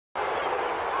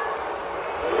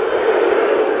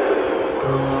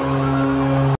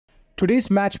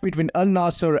Today's match between Al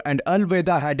Nassr and Al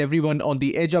Wehda had everyone on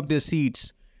the edge of their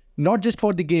seats, not just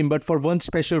for the game but for one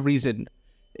special reason.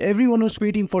 Everyone was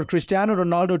waiting for Cristiano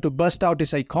Ronaldo to bust out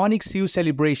his iconic SIUUU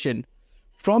celebration.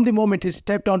 From the moment he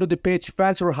stepped onto the pitch,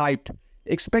 fans were hyped,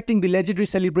 expecting the legendary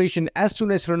celebration as soon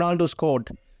as Ronaldo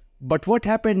scored. But what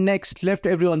happened next left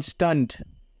everyone stunned.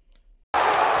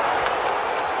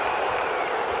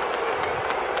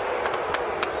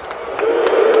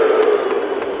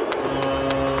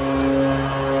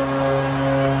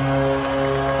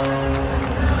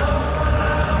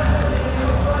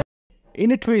 In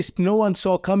a twist no one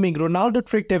saw coming, Ronaldo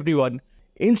tricked everyone.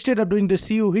 Instead of doing the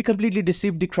SIUUU, he completely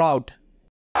deceived the crowd.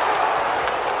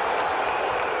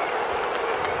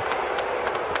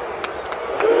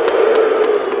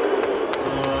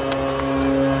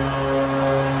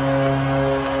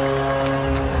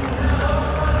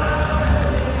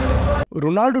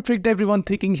 Ronaldo tricked everyone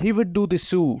thinking he would do the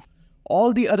SIUUU.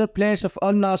 All the other players of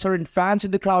Al Nassr and fans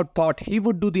in the crowd thought he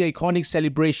would do the iconic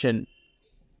celebration.